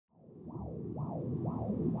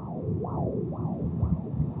I'm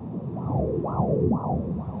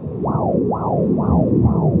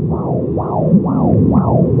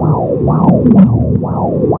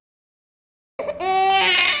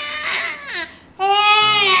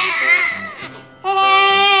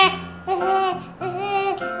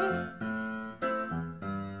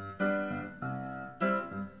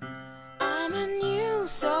a new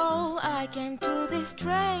soul, I came to this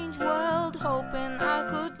strange world hoping I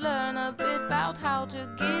could learn a bit about how to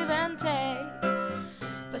give and take.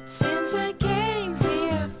 But since I came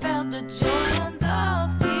here, felt the joy and the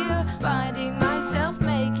fear, finding myself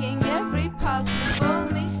making every possible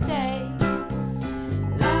mistake.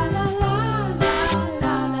 La la la la la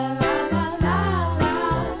la la la la la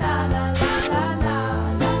la la la la la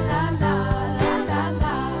la la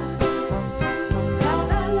la.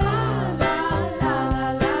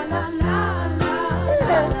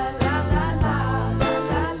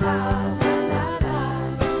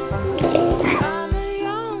 I'm a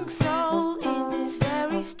young soul in this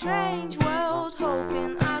very strange world,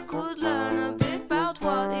 hoping I could learn a bit about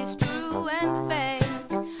what is true and fake.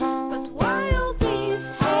 But why all this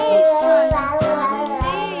hate, trying to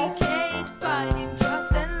communicate, finding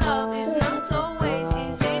trust and love is not always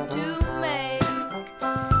easy to make.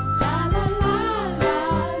 La la la la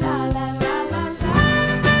la la la la la.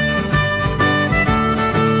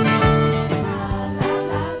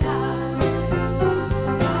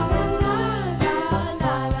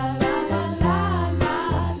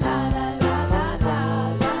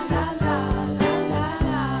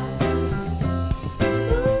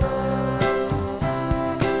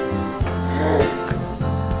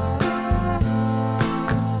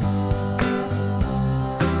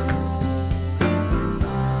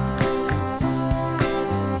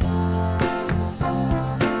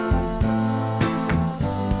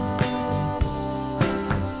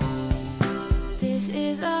 This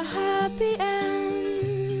is a happy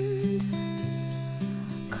end,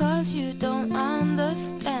 'cause you don't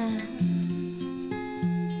understand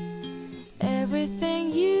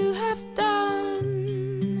everything you have done.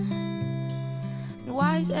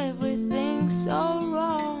 Why is everything so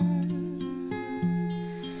wrong?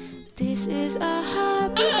 This is a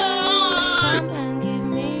happy end. Come and give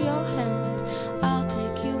me your hand, I'll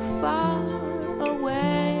take you far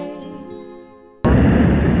away.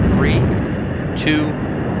 3, 2,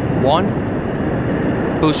 1.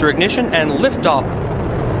 Booster ignition and liftoff.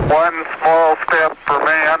 One small step for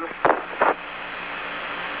man,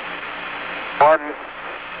 one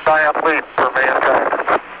giant leap for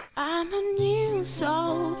mankind. I'm a new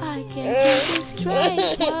soul, I came to this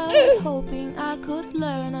strange world, hoping I could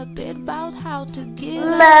learn a bit about how to give.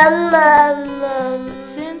 But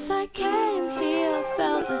since I came here,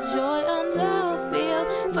 felt the joy and the fear,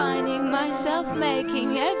 finding myself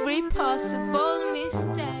making every possible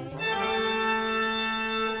mistake.